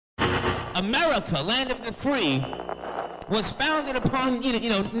America, land of the free, was founded upon,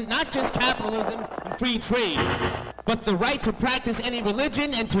 not just capitalism and free trade, but the right to practice any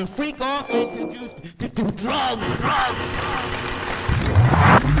religion and to freak off and to do drugs.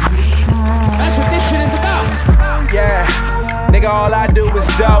 That's what this shit is about. Yeah, nigga, all I do is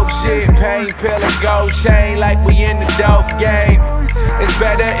dope shit. Pain, pill, and gold chain like we in the dope game. It's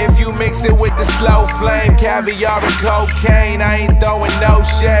better if you mix it with the slow flame, caviar and cocaine. I ain't throwing no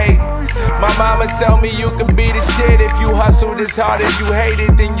shade. My mama tell me you can be the shit if you hustled as hard as you hate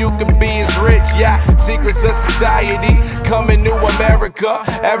it, then you can be as rich. Yeah, secrets of society coming to America.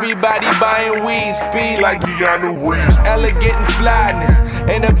 Everybody buying weed, speed like D.R.U.G.S. Elegant and flyness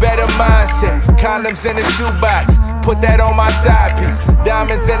and a better mindset. Condoms in a shoebox, put that on my side piece.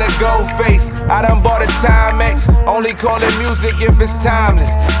 Diamonds in a gold face. I done bought a Timex. Only call it music if it's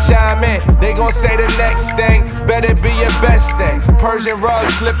timeless. Chime in, they gon' say the next thing better be your best thing. Persian rug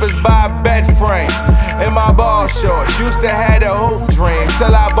slippers by a bed frame. In my ball shorts, used to have a hoop dream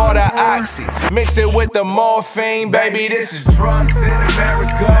till I bought a Oxy. Mix it with the morphine, baby. This is drugs in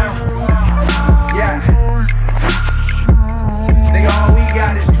America. Yeah. Nigga, all we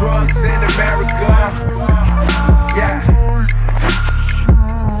got is drugs in America. Yeah.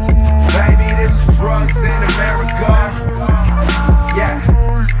 Baby, this is drugs in America. Yeah.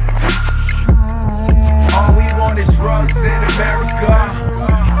 All we want is drugs in America.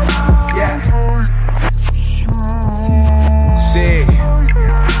 Yeah. Shit.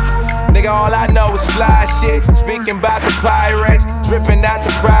 Nigga, all I know is fly shit. Speaking about the Pyrex, dripping out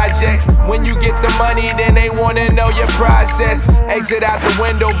the projects. When you get the money, then they wanna know your process. Exit out the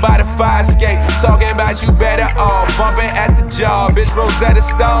window by the fire escape. Talking about you better off, bumping at the jaw. Bitch, Rosetta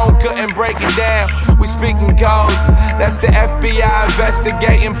Stone couldn't break it down. We speaking codes, that's the FBI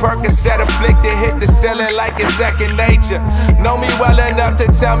investigating. Percocet afflicted, hit the ceiling like it's second nature. Know me well enough to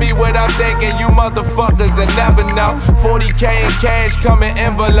tell me what I'm thinking. You motherfuckers will never know. 40K in cash come in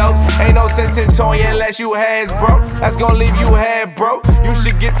envelopes. Ain't no sense in toying unless you has, bro. That's gonna leave you head broke. You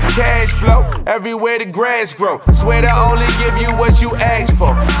should get the cash flow everywhere the grass grow. Swear to only give you what you ask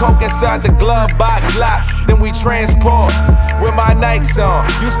for. Coke inside the glove box lock, then we transport with my Nikes on.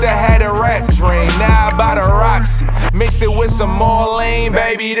 Used to have a rap dream, now I bought a Roxy. Mix it with some more lean,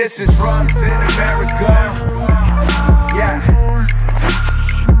 baby. This is drugs in America. Yeah.